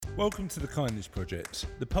Welcome to the Kindness Project,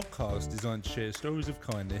 the podcast designed to share stories of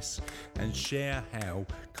kindness and share how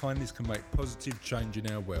kindness can make positive change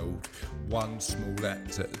in our world, one small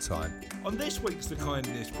act at a time. On this week's The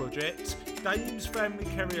Kindness Project, Daems family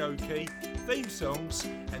karaoke, theme songs,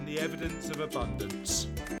 and the evidence of abundance.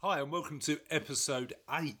 Hi, and welcome to episode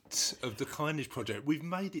 8 of The Kindness Project. We've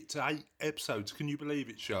made it to 8 episodes. Can you believe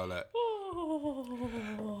it, Charlotte?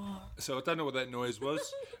 So I don't know what that noise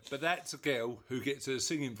was, but that's a girl who gets her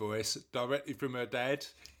singing voice directly from her dad.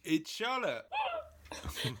 It's Charlotte.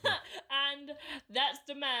 And that's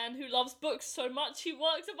the man who loves books so much he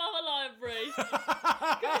works above a library.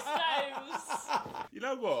 Chris Daems. You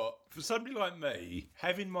know what? For somebody like me,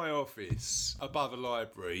 having my office above a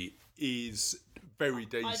library is very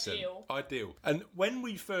decent. Ideal. And when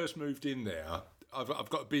we first moved in there, I've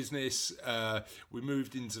got a business. We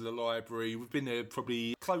moved into the library. We've been there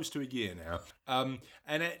probably close to a year now. And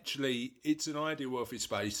actually, it's an ideal office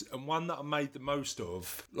space and one that I made the most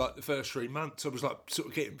of. Like the first 3 months, I was like sort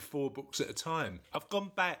of getting 4 books at a time. I've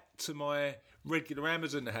gone back to my regular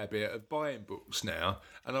Amazon habit of buying books now,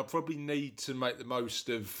 and I probably need to make the most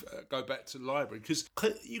of go back to the library because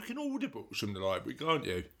you can order books from the library, can't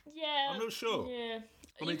you? Yeah. I'm not sure. Yeah.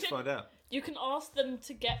 I need to find out. You can ask them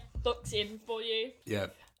to get books in for you. Yeah.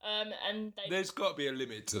 And there's got to be a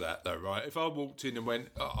limit to that, though, right? If I walked in and went,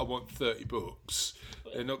 I want 30 books,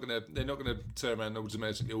 they're not gonna turn around and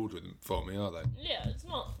automatically order them for me, are they? Yeah, it's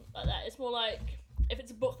not like that. It's more like if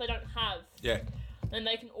it's a book they don't have. Yeah. Then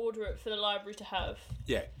they can order it for the library to have.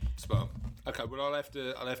 Yeah, spot on. Okay, well I'll have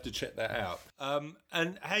to check that out.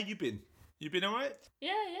 And how you been? You been all right?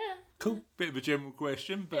 Yeah. Cool. Bit of a general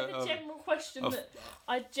question, but a general question that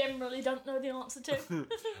I generally don't know the answer to.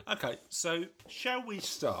 Okay, so shall we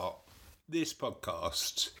start this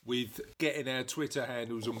podcast with getting our Twitter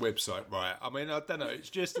handles and website right? I mean, I don't know, it's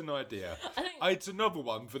just an idea. It's a novel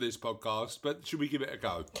one for this podcast, but should we give it a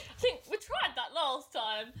go? I think we tried that last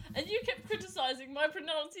time, and you kept criticising my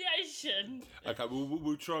pronunciation. Okay,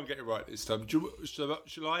 we'll try and get it right this time.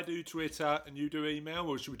 Shall I do Twitter and you do email,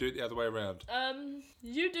 or should we do it the other way around?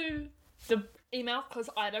 You do the email, because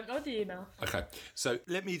I don't know the email. Okay, so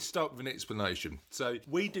let me start with an explanation. So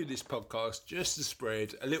we do this podcast just to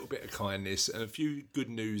spread a little bit of kindness and a few good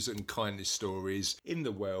news and kindness stories in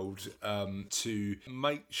the world, to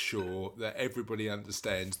make sure that everybody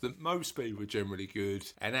understands that most people are generally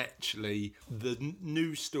good, and actually the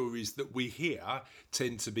news stories that we hear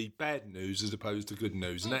tend to be bad news as opposed to good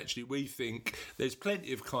news. And actually we think there's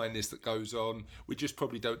plenty of kindness that goes on, we just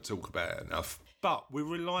probably don't talk about it enough. But we're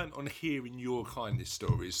reliant on hearing your kindness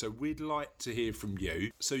stories, so we'd like to hear from you.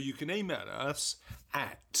 So you can email us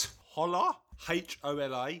at holla,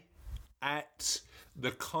 H-O-L-A, at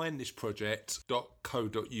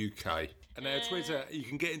thekindnessproject.co.uk. And our Twitter, you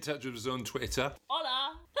can get in touch with us on Twitter.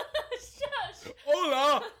 Hola! Shush!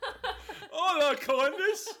 Hola! Hola,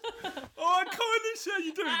 kindness! Hola, kindness, how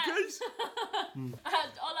you doing, guys?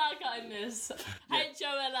 Hola, kindness. Yeah.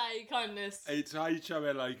 H-O-L-A, kindness. It's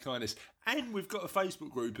H-O-L-A, kindness. And we've got a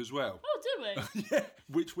Facebook group as well. Oh, do we? Yeah,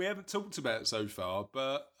 which we haven't talked about so far,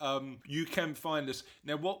 but you can find us.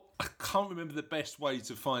 Now, I can't remember the best way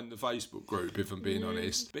to find the Facebook group, if I'm being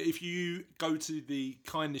honest, but if you go to the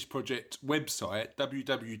Kindness Project website,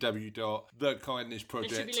 www.thekindnessproject.co.uk, There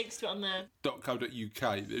should be links to it on there.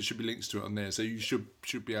 There should be links to it on there, so you should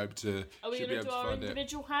be able to Are we going to do our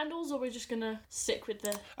individual handles, or are we just going to stick with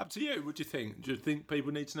the... Up to you, what do you think? Do you think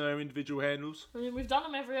people need to know our individual handles? I mean, we've done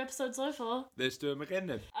them every episode so far. Let's do them again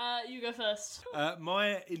then. You go first.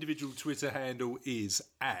 My individual Twitter handle is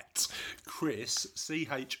at Chris,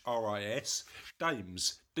 C-H-R-I-S,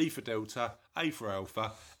 Daems, D for Delta, A for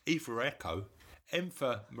Alpha, E for Echo, M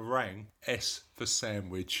for meringue, S for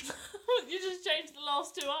sandwich. You just changed the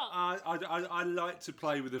last two up. I like to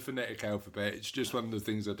play with the phonetic alphabet. It's just one of the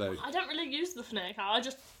things I do. I don't really use the phonetic. I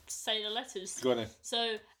just say the letters. Go on then. So,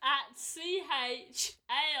 at C-H-A-R-L-O-T-T-E-J,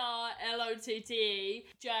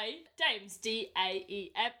 Daems,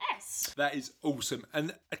 D-A-E-M-S. That is awesome.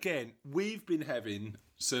 And again, we've been having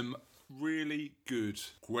some really good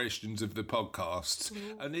questions of the podcast.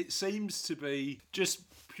 And it seems to be just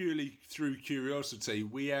purely through curiosity.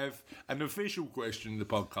 We have an official question of the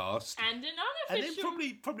podcast. And an unofficial. And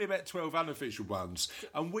then probably about 12 unofficial ones.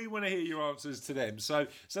 And we want to hear your answers to them. So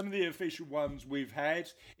some of the official ones we've had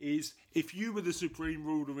is, if you were the supreme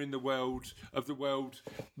ruler in the world,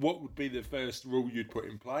 what would be the first rule you'd put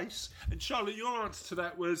in place? And Charlotte, your answer to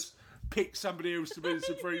that was pick somebody else to be the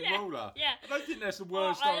supreme ruler. Yeah. I don't think that's the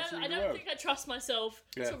worst answer in the world. I don't think I trust myself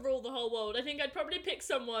to rule the whole world. I think I'd probably pick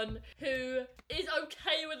someone who is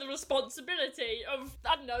okay with the responsibility of,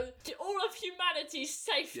 I don't know, all of humanity's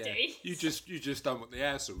safety. Yeah. You just don't want the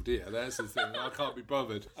hassle, do you? That's the thing. I can't be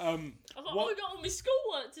bothered. I've got all my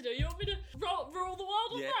schoolwork to do. You want me to rule the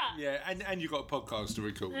world on that? Yeah, and you've got a podcast to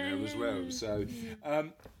record now as well. So,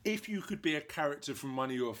 if you could be a character from one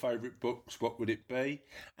of your favourite books, what would it be?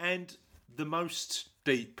 And the most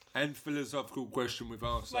deep and philosophical question we've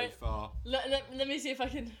asked so far. Let me see if I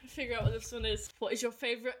can figure out what this one is. What is your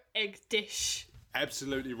favourite egg dish?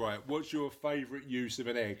 Absolutely right. What's your favourite use of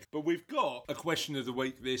an egg? But we've got a question of the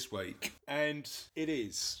week this week, and it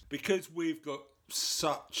is because we've got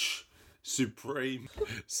such supreme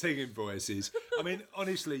singing voices. I mean,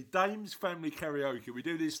 honestly, Daems Family Karaoke. We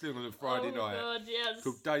do this thing on a Friday night. Oh God, yes.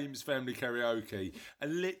 Called Daems Family Karaoke,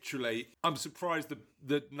 and literally, I'm surprised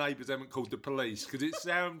the neighbours haven't called the police because it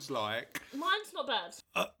sounds like mine's not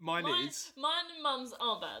bad. Mine is. Mine and Mum's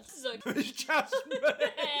aren't bad. So It's just me.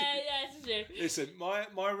 yeah, it's you. Listen,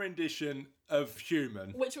 my rendition of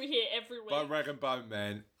Human, which we hear every week, by Rag and Bone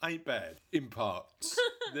Man, ain't bad in parts.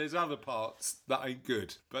 There's other parts that ain't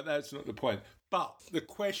good, but that's not the point. But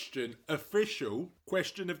the official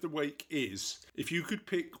question of the week is, if you could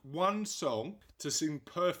pick one song to sing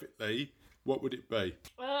perfectly, what would it be?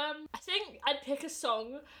 I think I'd pick a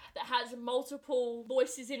song that has multiple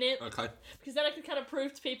voices in it. Okay. Because then I could kind of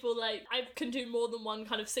prove to people, like, I can do more than one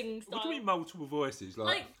kind of singing style. What do you mean multiple voices?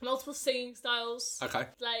 Like multiple singing styles. Okay.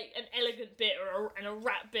 Like an elegant bit and a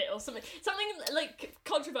rap bit or something. Something, like,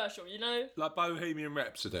 controversial, you know? Like Bohemian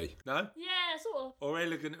Rhapsody, no? Yeah, sort of. Or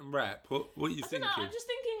elegant and rap. What are you thinking? I don't know, I'm just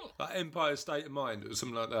thinking... Like Empire State of Mind or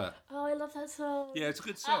something like that. Oh, I love that song. Yeah, it's a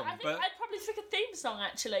good song. I think I'd probably pick a theme song,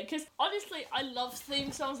 actually, because honestly, I love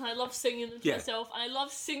theme songs and I love singing them to myself, and I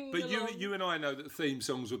love singing But along. you and I know that theme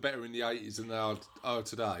songs were better in the 80s than they are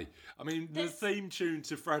today. I mean, the theme tune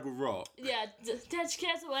to Fraggle Rock. Yeah, Dead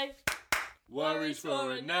Cares Away. Worries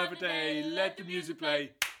for another day, let the music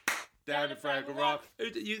play. Down to Fraggle Rock.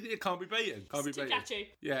 It can't be beaten. Can't be Too beaten. catchy.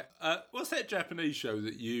 Yeah. What's that Japanese show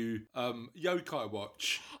that you yokai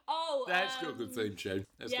watch? Oh, That's got a good theme tune.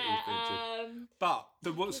 That's got a good theme tune.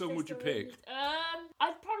 But what song would you pick?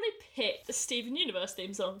 I'd probably pick the Steven Universe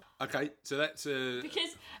theme song. Okay, so that's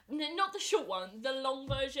because not the short one, the long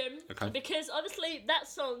version. Okay. Because honestly, that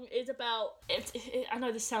song is about. I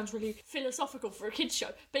know this sounds really philosophical for a kids show,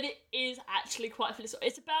 but it is actually quite philosophical.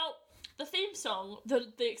 It's about. The theme song, the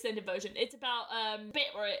extended version, it's about a bit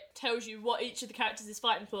where it tells you what each of the characters is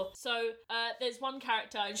fighting for. So there's one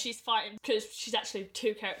character and she's fighting, because she's actually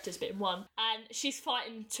two characters but in one, and she's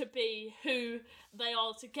fighting to be who they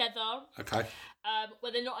are together. Okay.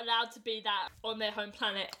 Where they're not allowed to be that on their home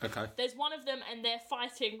planet. Okay. There's one of them and they're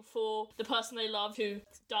fighting for the person they love who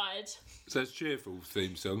died. So it's a cheerful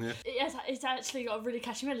theme song, yeah? It's actually got a really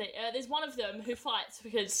catchy melody. There's one of them who fights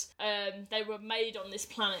because they were made on this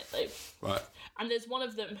planet. Right. And there's one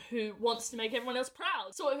of them who wants to make everyone else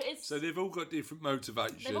proud. So they've all got different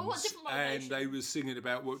motivations. They've all got different motivations. And they were singing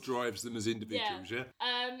about what drives them as individuals, yeah?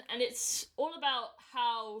 And it's all about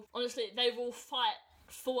how, honestly, they will fight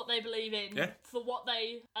for what they believe in, for what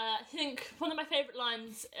they think. One of my favourite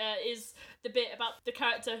lines is the bit about the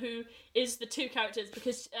character who is the two characters,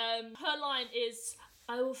 because her line is,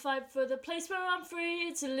 I will fight for the place where I'm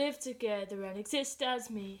free to live together and exist as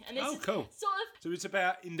me. And it's cool. Sort of. So it's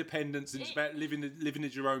about independence and it's about living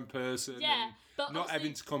as your own person. Yeah. But not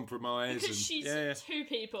having to compromise. Because she's two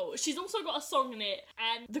people. She's also got a song in it,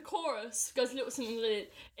 and the chorus goes a little something like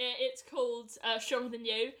it. It's called Stronger Than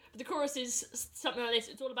You. But the chorus is something like this.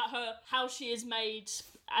 It's all about her, how she is made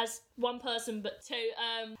as one person but two.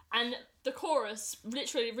 And the chorus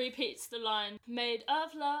literally repeats the line, made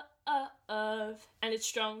of love, and it's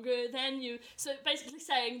stronger than you. So basically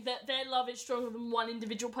saying that their love is stronger than one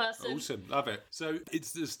individual person. Awesome, love it. So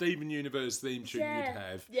it's the Steven Universe theme tune you'd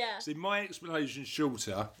have. Yeah. See, my explanation's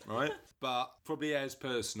shorter, right? But probably as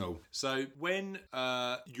personal. So when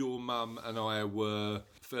your mum and I were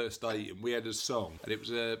first dating, we had a song, and it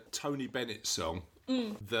was a Tony Bennett song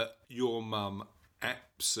that your mum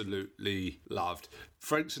absolutely loved.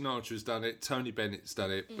 Frank Sinatra's done it, Tony Bennett's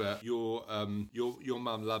done it, but your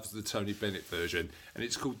mum loves the Tony Bennett version, and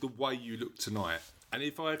it's called The Way You Look Tonight. And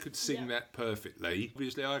if I could sing that perfectly,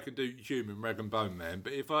 obviously I can do Human, Rag and Bone Man,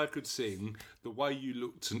 but if I could sing The Way You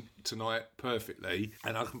Look Tonight perfectly,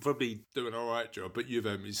 and I can probably do an alright job, but you've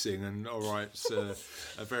heard me sing, and alright's a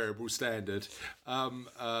variable standard.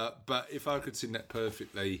 But if I could sing that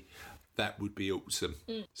perfectly, that would be awesome.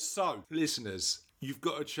 So, listeners, you've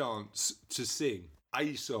got a chance to sing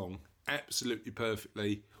a song absolutely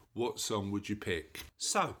perfectly. what song would you pick?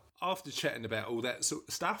 So, after chatting about all that sort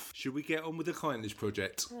of stuff, should we get on with the Kindness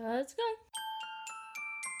Project? Let's go.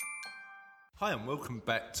 Hi and welcome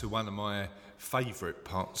back to one of my favourite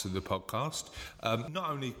parts of the podcast. Not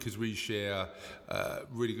only because we share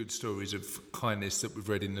really good stories of kindness that we've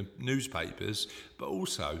read in the newspapers, but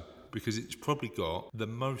also because it's probably got the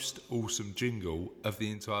most awesome jingle of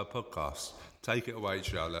the entire podcast. Take it away,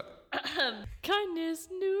 Charlotte. Kindness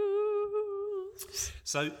news.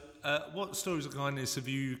 So, what stories of kindness have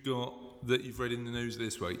you got that you've read in the news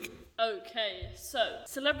this week? Okay, so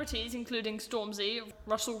celebrities including Stormzy,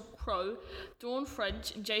 Russell Crowe, Dawn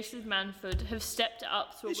French and Jason Manford have stepped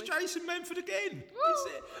up to It's Jason Manford again. Is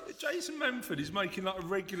it? Jason Manford is making like a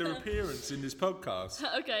regular appearance in this podcast.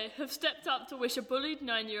 Okay, have stepped up to wish a bullied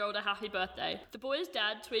 9-year-old a happy birthday. The boy's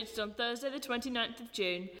dad tweeted on Thursday the 29th of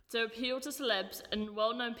June to appeal to celebs and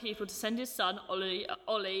well-known people to send his son,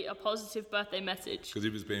 Ollie, a positive birthday message. Because he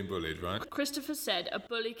was being bullied, right? Christopher said a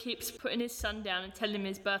bully keeps putting his son down and telling him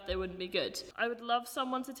his birthday wouldn't be good. I would love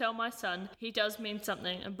someone to tell my son he does mean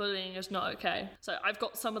something and bullying is not okay. So I've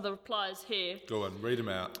got some of the replies here. Go on, read them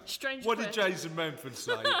out. Strange. What did Jason Manford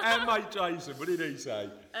say? Our mate Jason, what did he say?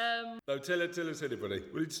 No, tell us anybody.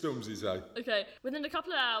 What did Stormzy say? Okay, within a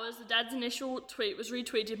couple of hours, the dad's initial tweet was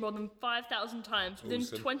retweeted more than 5,000 times. Within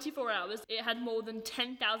 24 hours, it had more than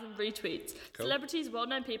 10,000 retweets. Cool. Celebrities,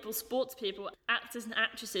 well-known people, sports people, actors and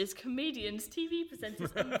actresses, comedians, TV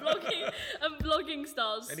presenters, and blogging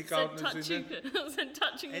stars Any sent gardeners in sent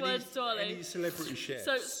touching words to Ollie. Any celebrity chefs?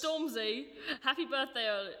 So Stormzy, happy birthday,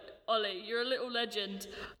 Ollie, you're a little legend.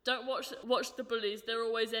 Don't watch the bullies. They'll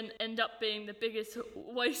always end up being the biggest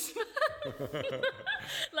waste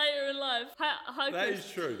later in life. Hi, that Chris.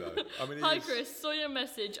 is true, though. I mean, Hi, Chris. Saw your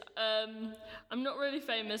message. I'm not really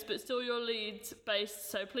famous, but still your Leeds based,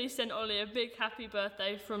 so please send Ollie a big happy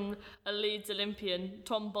birthday from a Leeds Olympian,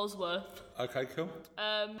 Tom Bosworth. Okay, cool.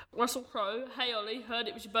 Russell Crowe, hey Ollie, heard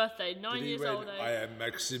it was your birthday. 9 years old, eh? I am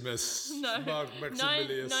Maximus. No,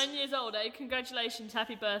 Maximilius. 9 years old, eh? Congratulations,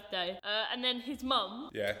 happy birthday. And then his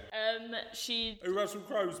mum. Yeah. She. Who, Russell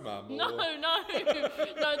Crowe's mum? No, no,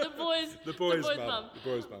 the boys. The boy's mum. The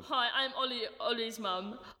boy's mum. Hi, I'm Ollie's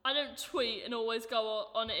mum. I don't tweet and always go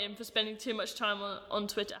on at him for spending too much time on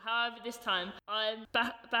Twitter. However, this time I'm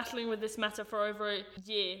battling with this matter for over a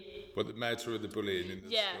year. What, the matter of the bullying in the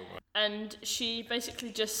Yeah. school? And she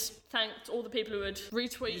basically just thanked all the people who had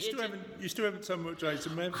retweeted. You still haven't told me what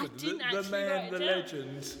Jason Manford. I didn't the actually man, write it the down.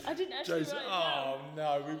 legend. I didn't actually Jason, write it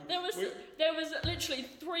down. Oh no. There was literally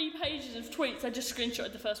 3 pages of tweets. I just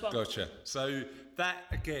screenshotted the first one. Gotcha. So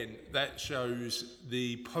that shows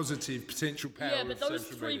the positive potential power Yeah, but of those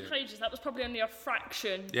social 3 media. pages, that was probably only a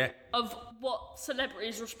fraction Yeah. of what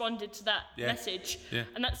celebrities responded to that Yeah. message. Yeah.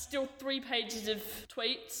 And that's still 3 pages of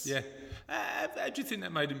tweets. Yeah. How do you think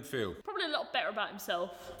that made him feel? Probably a lot better about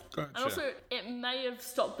himself. Gotcha. And also, it may have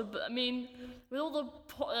stopped the. I mean, with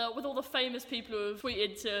all the famous people who have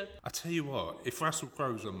tweeted to. I tell you what, if Russell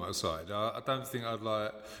Crowe's on my side, I don't think I'd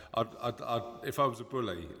like. I'd if I was a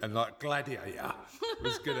bully and like Gladiator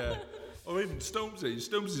was gonna. Or even Stormzy.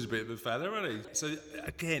 Stormzy's a bit of a fella, isn't he? So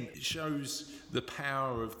again, it shows the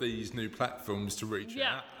power of these new platforms to reach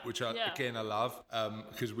out, which I love,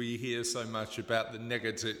 because we hear so much about the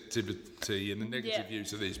negativity and the negative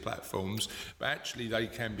use of these platforms, but actually they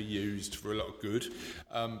can be used for a lot of good.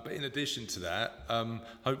 But in addition to that,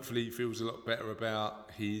 hopefully he feels a lot better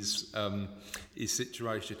about his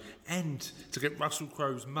situation. And to get Russell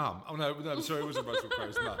Crowe's mum. Oh no, sorry, it wasn't Russell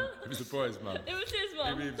Crowe's mum. It was the boy's mum. It was his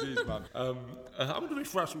mum. It was his mum. I wonder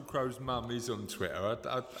if Russell Crowe's mum is on Twitter.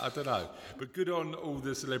 I don't know. But good on all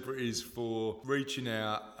the celebrities for reaching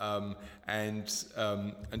out and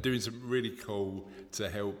doing something really cool to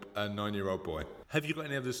help a 9-year-old boy. Have you got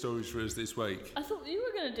any other stories for us this week? I thought you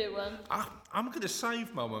were going to do one. I'm going to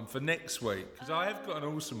save my one for next week because I have got an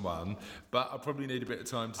awesome one, but I probably need a bit of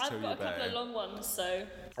time to tell you about it. I've got a couple of long ones, so...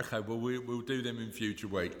 Okay, well, we'll do them in future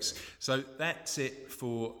weeks. So that's it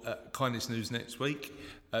for Kindness News next week.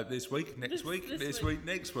 This week, next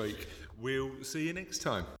week. We'll see you next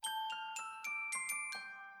time.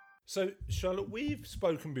 So, Charlotte, we've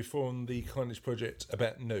spoken before on the Kindness Project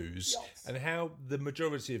about news and how the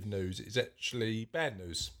majority of news is actually bad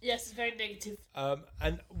news. Yes, it's very negative.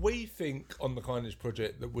 And we think on the Kindness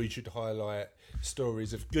Project that we should highlight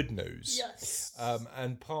stories of good news. Yes.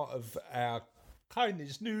 And part of our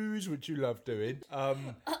Kindness News, which you love doing,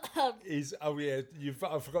 is, I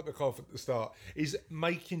forgot the cough at the start, is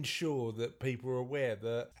making sure that people are aware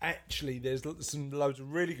that actually there's loads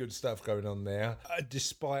of really good stuff going on there,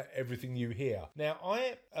 despite everything you hear. Now,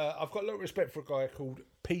 I've got a lot of respect for a guy called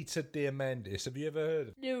Peter Diamandis. Have you ever heard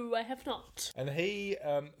of him? No, I have not. And he,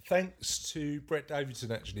 thanks to Brett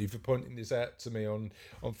Davidson actually for pointing this out to me on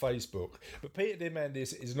Facebook. But Peter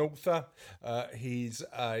Diamandis is an author. He's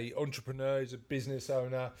a entrepreneur. He's a business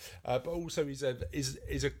owner. But also he's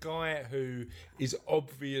a guy who is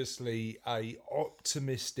obviously a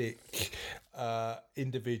optimistic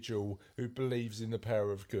individual who believes in the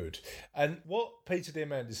power of good. And what Peter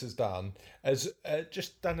Diamandis has done is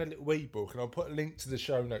just done a little ebook, and I'll put a link to the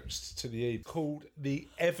show notes to the ebook, called The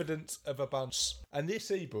Evidence of Abundance. And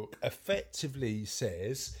this ebook effectively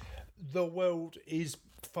says the world is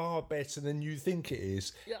far better than you think it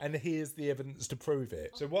is, and here's the evidence to prove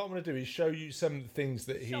it. So what I'm going to do is show you some of the things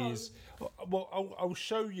that I'll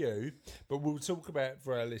show you, but we'll talk about it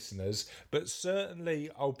for our listeners. But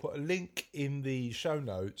certainly I'll put a link in the show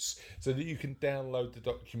notes so that you can download the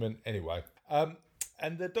document anyway.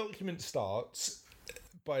 And the document starts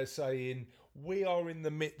by saying, we are in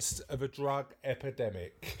the midst of a drug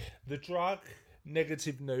epidemic. The drug,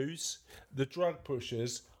 negative news, the drug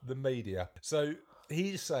pushers, the media. So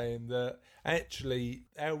he's saying that actually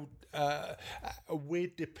we're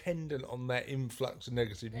dependent on that influx of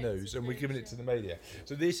negative news, and we're giving it to the media.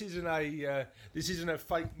 So this isn't a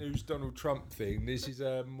fake news Donald Trump thing. This is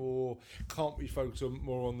a more, can't we focus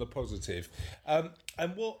more on the positive?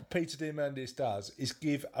 And what Peter Diamandis does is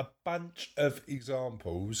give a bunch of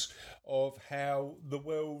examples of how the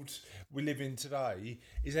world we live in today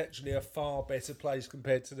is actually a far better place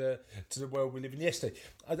compared to the world we lived in yesterday.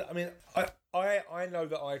 I know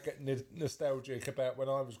that I get nostalgic about when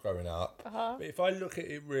I was growing up, but if I look at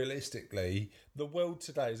it realistically, the world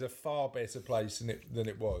today is a far better place than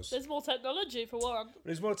it was. There's more technology, for one.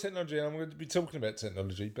 There's more technology, and I'm going to be talking about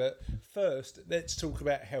technology, but first, let's talk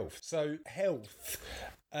about health. So health,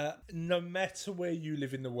 no matter where you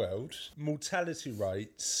live in the world, mortality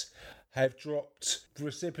rates have dropped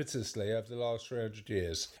precipitously over the last 300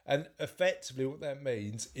 years. And effectively what that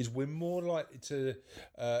means is we're more likely to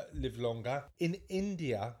live longer. In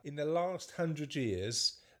India, in the last 100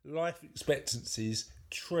 years, life expectancies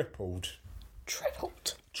tripled.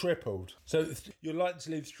 Tripled. So you're likely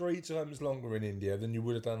to live 3 times longer in India than you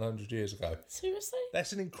would have done 100 years ago. Seriously?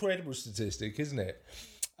 That's an incredible statistic, isn't it?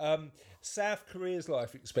 South Korea's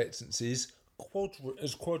life expectancies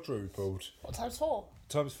has quadrupled. What, times 4?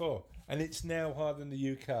 Times 4. And it's now higher than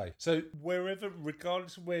the UK. So wherever,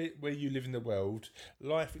 regardless of where you live in the world,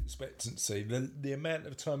 life expectancy, the amount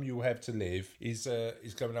of time you will have to live is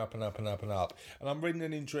going up and up and up and up. And I'm reading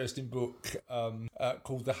an interesting book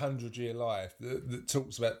called The 100-Year Life that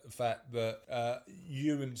talks about the fact that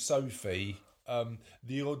you and Sophie,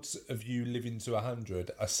 the odds of you living to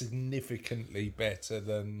 100 are significantly better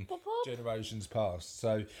than generations past.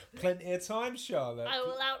 So plenty of time, Charlotte. I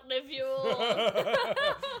will outlive you all.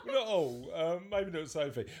 Not all, maybe not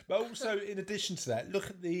Sophie. But also, in addition to that, look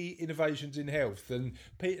at the innovations in health. And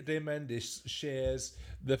Peter Diamandis shares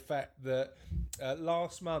the fact that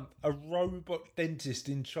last month a robot dentist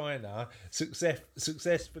in China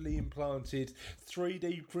successfully implanted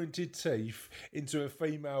 3D printed teeth into a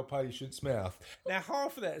female patient's mouth. Now,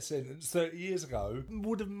 half of that sentence 30 years ago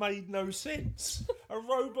would have made no sense. A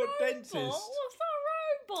robot dentist. What's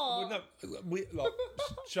that robot? Well, no,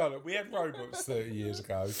 Charlotte, we had robots 30 years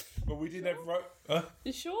ago, but we didn't have...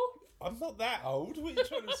 You sure? I'm not that old. What are you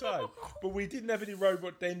trying to say? But we didn't have any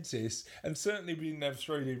robot dentists, and certainly we didn't have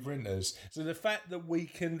 3D printers. So the fact that we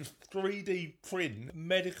can 3D print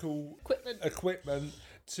medical equipment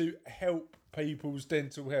to help people's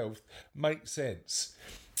dental health makes sense.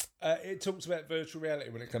 It talks about virtual reality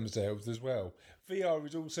when it comes to health as well. VR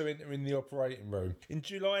is also entering the operating room. In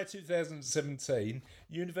July 2017,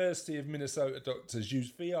 University of Minnesota doctors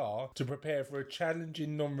used VR to prepare for a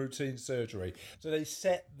challenging non-routine surgery. So they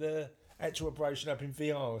set the actual operation up in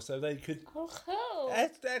VR so they could... Oh, cool.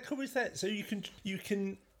 How cool is that? So you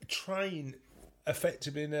can train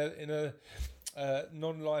effectively in a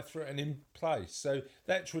non-life-threatening place. So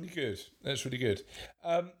that's really good.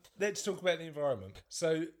 Let's talk about the environment.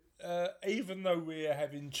 So even though we're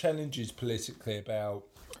having challenges politically about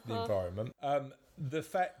the environment, the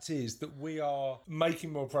fact is that we are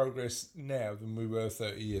making more progress now than we were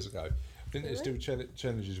 30 years ago. I think there's still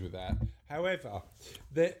challenges with that. However,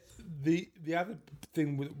 the other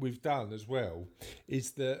thing we've done as well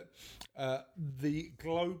is that the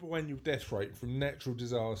global annual death rate from natural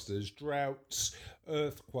disasters, droughts,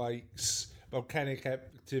 earthquakes, volcanic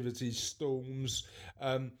activities, storms,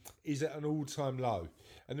 is at an all-time low.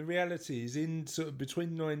 And the reality is, in sort of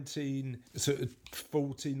between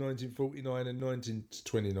 1949 and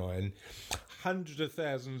 1929, hundreds of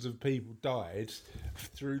thousands of people died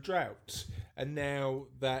through drought. And now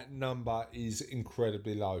that number is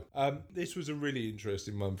incredibly low. This was a really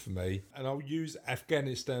interesting one for me, and I'll use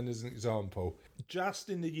Afghanistan as an example. Just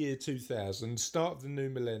in the year 2000, start of the new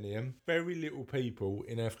millennium, very little people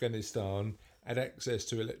in Afghanistan had access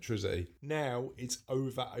to electricity. Now it's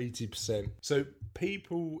over 80%. So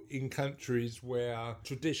people in countries where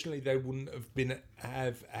traditionally they wouldn't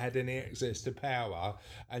have had any access to power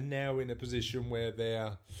are now in a position where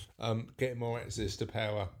they're getting more access to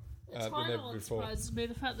power than ever before. Surprises me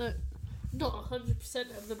the fact that not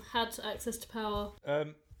 100% of them had access to power.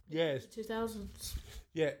 Yes. 2000s.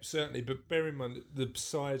 Yeah, certainly. But bear in mind the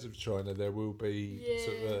size of China, there will be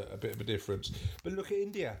sort of a bit of a difference. But look at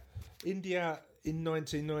India. India in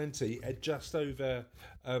 1990 had just over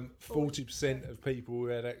 40% of people who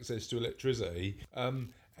had access to electricity,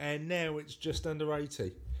 and now it's just under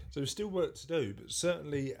 80. So there's still work to do, but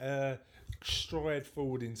certainly stride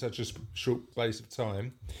forward in such a short space of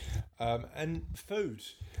time. And food.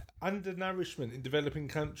 Undernourishment in developing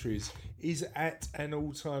countries is at an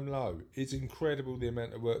all-time low. It's incredible the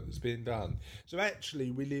amount of work that's being done. So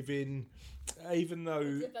actually we live in, even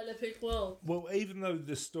though... developing world. Well, even though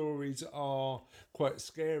the stories are quite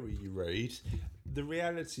scary, you read, the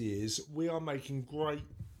reality is we are making great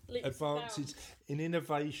advances in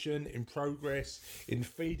innovation, in progress, in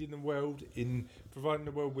feeding the world, in providing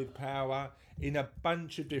the world with power, in a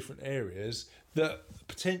bunch of different areas that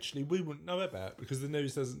potentially we wouldn't know about because the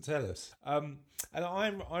news doesn't tell us. And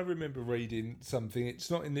I remember reading something,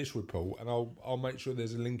 it's not in this report, and I'll make sure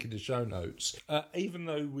there's a link in the show notes. Even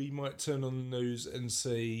though we might turn on the news and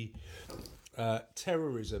see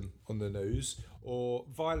terrorism on the news or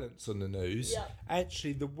violence on the news,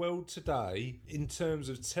 actually the world today, in terms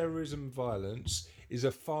of terrorism and violence, is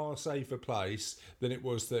a far safer place than it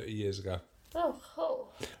was 30 years ago. Oh.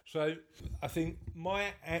 So I think my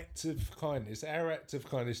act of kindness, our act of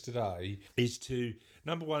kindness today, is to,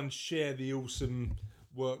 number one, share the awesome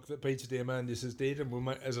work that Peter Diamandis has did, and we'll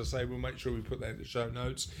make, as I say, we'll make sure we put that in the show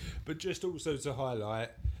notes, but just also to highlight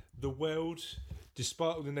the world,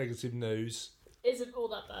 despite all the negative news, isn't all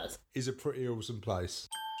that bad. Is a pretty awesome place.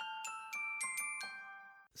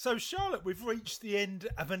 So Charlotte, we've reached the end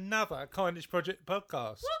of another Kindness Project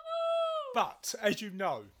podcast. Woo-hoo! But as you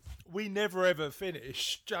know, we never ever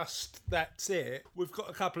finish, just that's it. We've got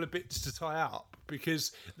a couple of bits to tie up,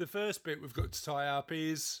 because the first bit we've got to tie up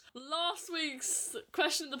is... last week's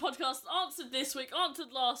question in the podcast, answered this week,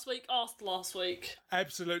 answered last week, asked last week.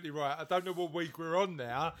 Absolutely right. I don't know what week we're on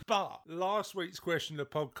now, but last week's question in the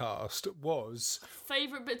podcast was...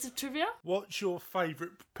 favourite bits of trivia? What's your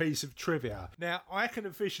favourite piece of trivia? Now, I can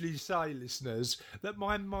officially say, listeners, that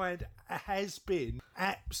my mind has been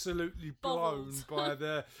absolutely blown by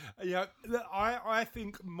the... You know, I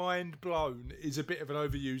think mind blown is a bit of an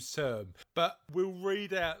overused term, but we'll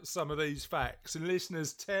read out some of these facts, and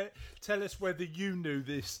listeners, tell us whether you knew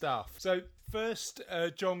this stuff. So first,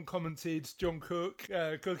 John Cook,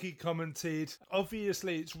 Cookie commented,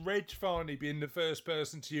 obviously it's Reg Farney being the first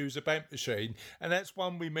person to use a bank machine, and that's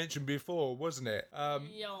one we mentioned before, wasn't it?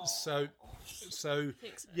 Yeah. So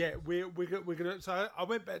yeah, we're gonna. So I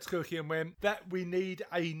went back to Cookie and went that we need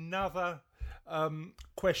another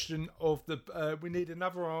question of the we need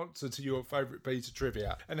another answer to your favourite piece of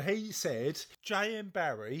trivia, and he said J.M.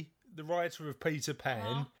 Barrie, the writer of Peter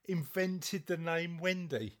Pan, invented the name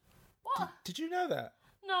Wendy. What? Did you know that?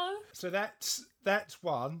 No. So that's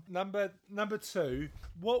one. Number two,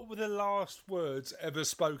 what were the last words ever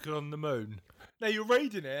spoken on the moon? Now, you're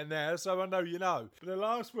reading it now, so I know you know. But the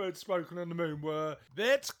last words spoken on the moon were,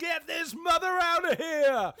 "Let's get this mother out of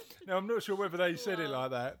here!" Now, I'm not sure whether they said it like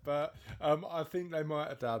that, but I think they might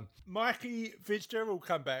have done. Mikey Fitzgerald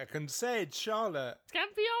come back and said, Charlotte...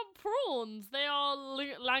 Scampi aren't prawns. They are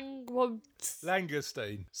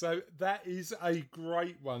langoustine. So that is a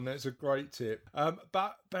great one. That's a great tip.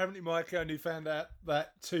 But apparently Mikey only found out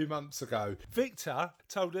that 2 months ago. Victor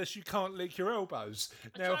told us you can't lick your elbows.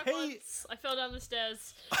 I fell down the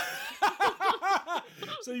stairs.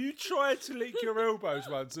 So you tried to lick your elbows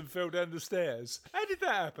once and fell down the stairs. How did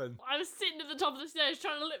that happen? I was sitting at the top of the stairs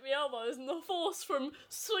trying to lick my elbows, and the force from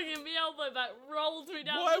swinging my elbow back rolled me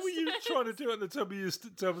down the stairs. Why were you trying to do it at the top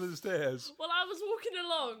of the stairs? Well, I was walking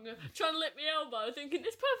along trying to lick my elbow, thinking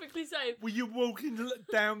it's perfectly safe. Were you walking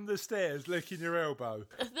down the stairs licking your elbow?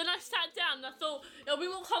 Then I sat down and I thought it'll be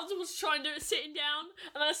more comfortable to try and do it sitting down,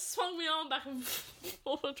 and then I swung my arm back and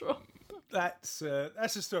fall a drop. That's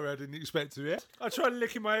a story I didn't expect to hear. I tried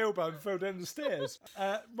licking my elbow and fell down the stairs.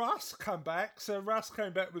 Russ come back. So Russ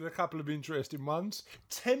came back with a couple of interesting ones.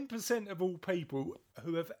 10% of all people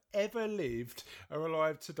who have ever lived are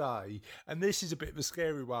alive today, and this is a bit of a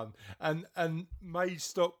scary one, and may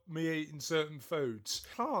stop me eating certain foods.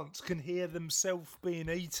 Plants can hear themselves being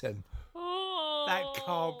eaten. That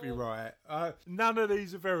can't be right. None of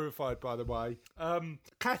these are verified, by the way.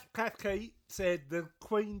 Kathy said the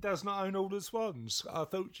Queen does not own all the swans. I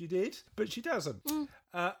thought she did, but she doesn't.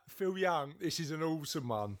 Phil Young, this is an awesome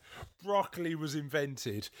one. Broccoli was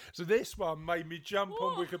invented. So this one made me jump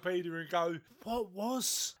on Wikipedia and go,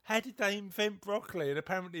 how did they invent broccoli? And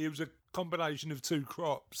apparently it was a combination of two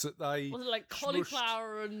crops that they... Was it like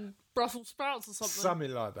cauliflower and Brussels sprouts or something?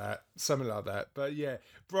 Something like that. But yeah,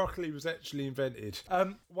 broccoli was actually invented.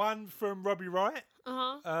 One from Robbie Wright.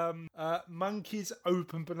 Monkeys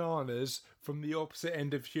open bananas from the opposite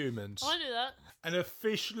end of humans. I knew that. And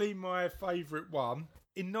officially my favourite one,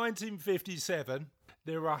 in 1957...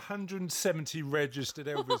 there were 170 registered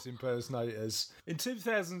Elvis impersonators. In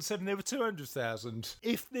 2007, there were 200,000.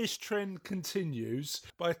 If this trend continues,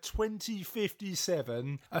 by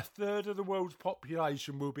 2057, a third of the world's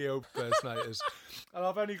population will be Elvis impersonators. And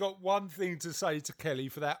I've only got one thing to say to Kelly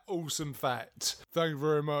for that awesome fact. Thank you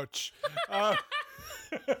very much.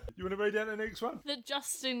 You want to read out the next one? The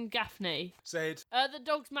Justin Gaffney said... the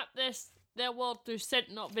dogs map their world through scent,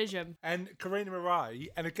 not vision. And Karina Murray,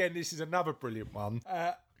 and again, this is another brilliant one,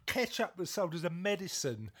 ketchup was sold as a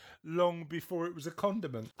medicine long before it was a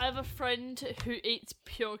condiment. I have a friend who eats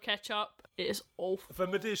pure ketchup. It is awful. For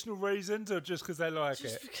medicinal reasons or just because they like it?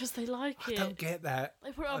 Just because they like it. I don't get that.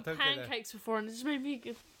 They put it on pancakes before and it just made me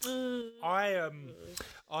go... I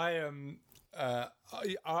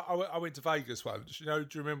went to Vegas once. Do you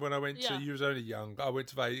remember when I went to? You was only young. I went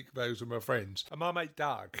to Vegas with my friends, and my mate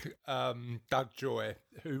Doug Joy,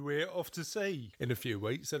 who we're off to see in a few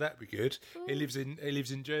weeks, so that'd be good. He lives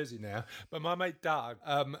in Jersey now. But my mate Doug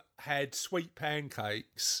had sweet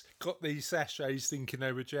pancakes, got these sachets thinking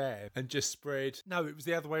they were jam, and just spread. No, it was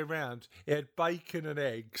the other way around. He had bacon and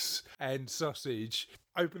eggs and sausage.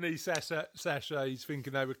 Opened these sachets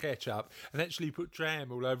thinking they were ketchup and actually put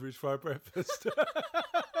jam all over his fried breakfast.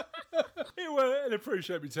 He'll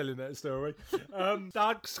appreciate me telling that story.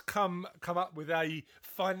 Doug's come up with a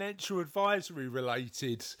financial advisory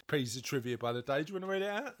related piece of trivia by the day. Do you want to read it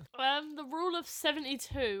out? The rule of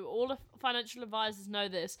 72, all financial advisors know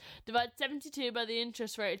this. Divide 72 by the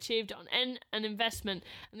interest rate achieved on an investment,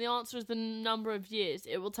 and the answer is the number of years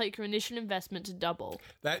it will take your initial investment to double.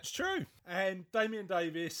 That's true. And Damien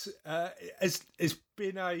Davis has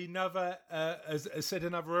been another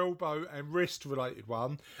elbow and wrist related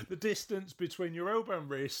one. The distance between your elbow and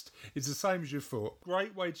wrist is the same as your foot.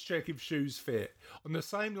 Great way to check if shoes fit. On the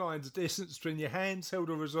same lines, the distance between your hands held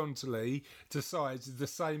horizontally to sides is the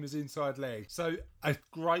same as inside leg. So a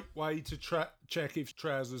great way to check if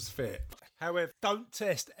trousers fit. However, don't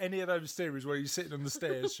test any of those theories while you're sitting on the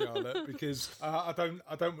stairs, Charlotte, because I don't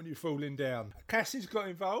want you falling down. Cassie's got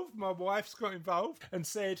involved, my wife's got involved, and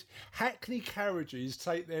said Hackney carriages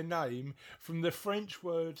take their name from the French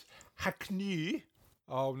word hackney.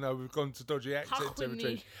 Oh no, we've gone to dodgy accent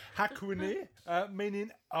territory. Hackney, meaning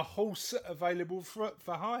a horse available for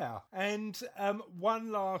hire. And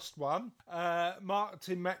one last one,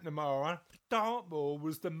 Martin McNamara. Dartmoor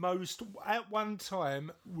was at one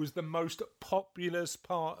time, the most populous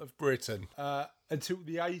part of Britain until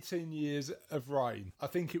the 18 years of reign. I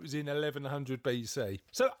think it was in 1100 BC.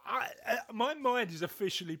 So my mind is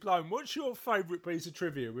officially blown. What's your favourite piece of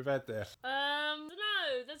trivia we've had there?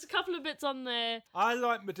 No, there's a couple of bits on there. I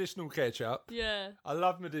like medicinal ketchup. Yeah. I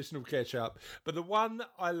love medicinal ketchup. But the one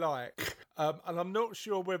I like, and I'm not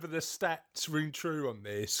sure whether the stats ring true on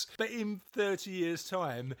this, but in 30 years'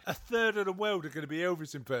 time, a third of the world are going to be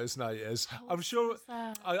Elvis impersonators. I'm sure.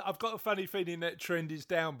 I've got a funny feeling that trend is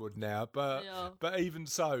downward now, but even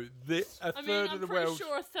so, a third of the world. I'm pretty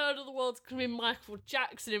sure a third of the world's going to be Michael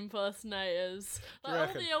Jackson impersonators. Like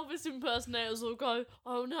all the Elvis impersonators will go,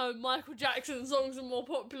 oh no, Michael Jackson songs are more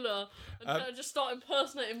popular, and just start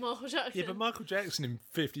impersonating Michael Jackson. Yeah, but Michael Jackson in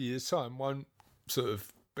 50 years' time won't sort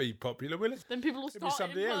of be popular, will it? Then people will start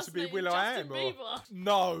somebody else to be Justin Bieber.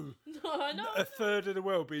 No, I know. A third of the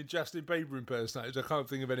world being Justin Bieber impersonators. I can't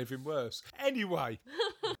think of anything worse. Anyway,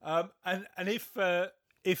 and if a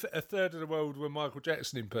third of the world were Michael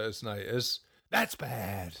Jackson impersonators, that's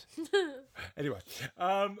bad. Anyway,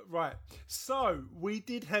 right. So we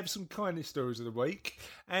did have some kindness stories of the week,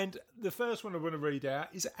 and the first one I want to read out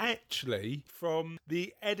is actually from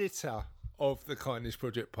the editor of the Kindness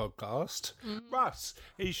Project podcast. Russ,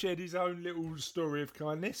 he shared his own little story of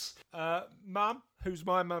kindness. Mum, who's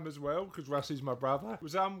my mum as well, because Russ is my brother,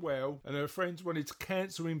 was unwell and her friends wanted to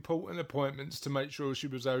cancel important appointments to make sure she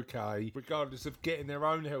was okay, regardless of getting their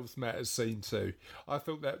own health matters seen to. I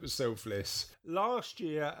thought that was selfless. Last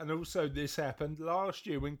year, and also this happened, last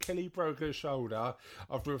year when Kelly broke her shoulder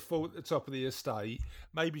after a fall at the top of the estate,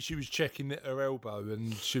 maybe she was checking her elbow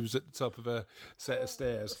and she was at the top of a set of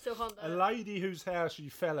stairs. A lady whose house she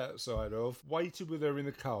fell outside of waited with her in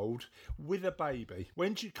the cold with a baby.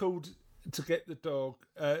 When she called to get the dog,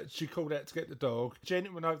 she called out to get the dog.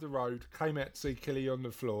 Janet went over the road, came out to see Kelly on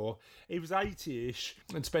the floor. He was 80-ish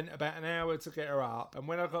and spent about an hour to get her up. And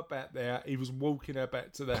when I got back there, he was walking her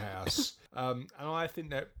back to the house. And I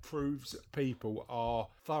think that proves that people are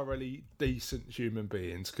thoroughly decent human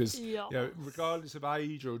beings because, you know, regardless of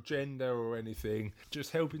age or gender or anything,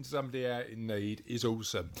 just helping somebody out in need is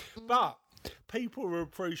awesome. But people are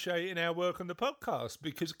appreciating our work on the podcast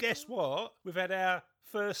because guess what? We've had our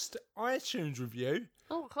first iTunes review.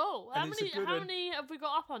 Oh, cool! How many have we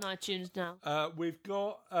got up on iTunes now? We've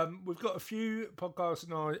got a few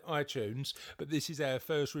podcasts on iTunes, but this is our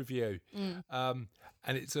first review, and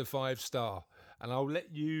it's a 5-star. And I'll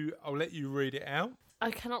let you read it out.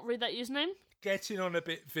 I cannot read that username. Getting on a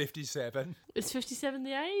bit 57. Is 57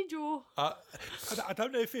 the age, or? I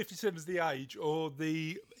don't know if 57 is the age or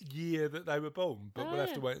the year that they were born, but we'll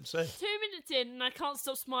have to wait and see. 2 minutes in, and I can't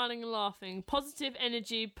stop smiling and laughing. Positive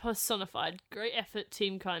energy personified. Great effort,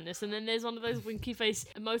 team kindness. And then there's one of those winky face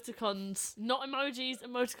emoticons, not emojis,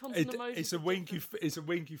 emoticons and emojis. It's a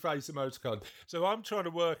winky face emoticon. So I'm trying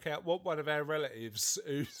to work out what one of our relatives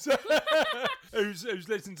who's who's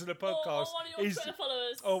listened to the podcast or one of your Twitter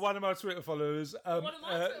followers. Or one of my Twitter followers. One of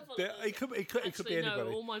my Twitter followers. It could be anybody.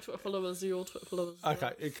 No, all my Twitter followers are your Twitter followers. Okay,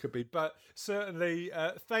 it could be. But certainly,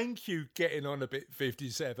 thank you, Getting On a Bit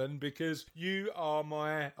 57, because you are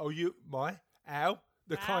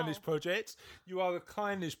the Kindness Project. You are the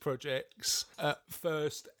Kindness Project's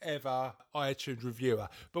first ever iTunes reviewer.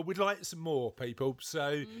 But we'd like some more, people.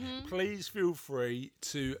 So please feel free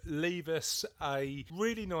to leave us a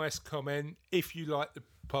really nice comment if you like the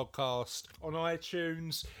podcast on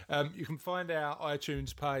iTunes. You can find our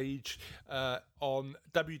iTunes page on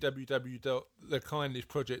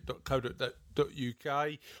www.thekindnessproject.co.uk,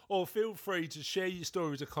 or feel free to share your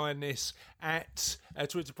stories of kindness at our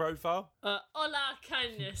Twitter profile. Hola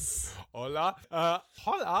kindness. Hola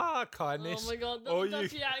kindness. Oh my god, that's a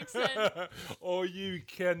dodgy accent. or you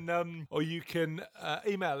can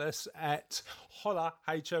email us at hola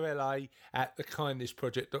HOLA at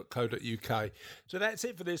thekindnessproject.co.uk. So that's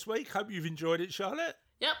it for this week. Hope you've enjoyed it, Charlotte.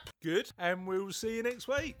 Yep. Good. And we'll see you next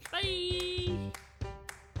week. Bye.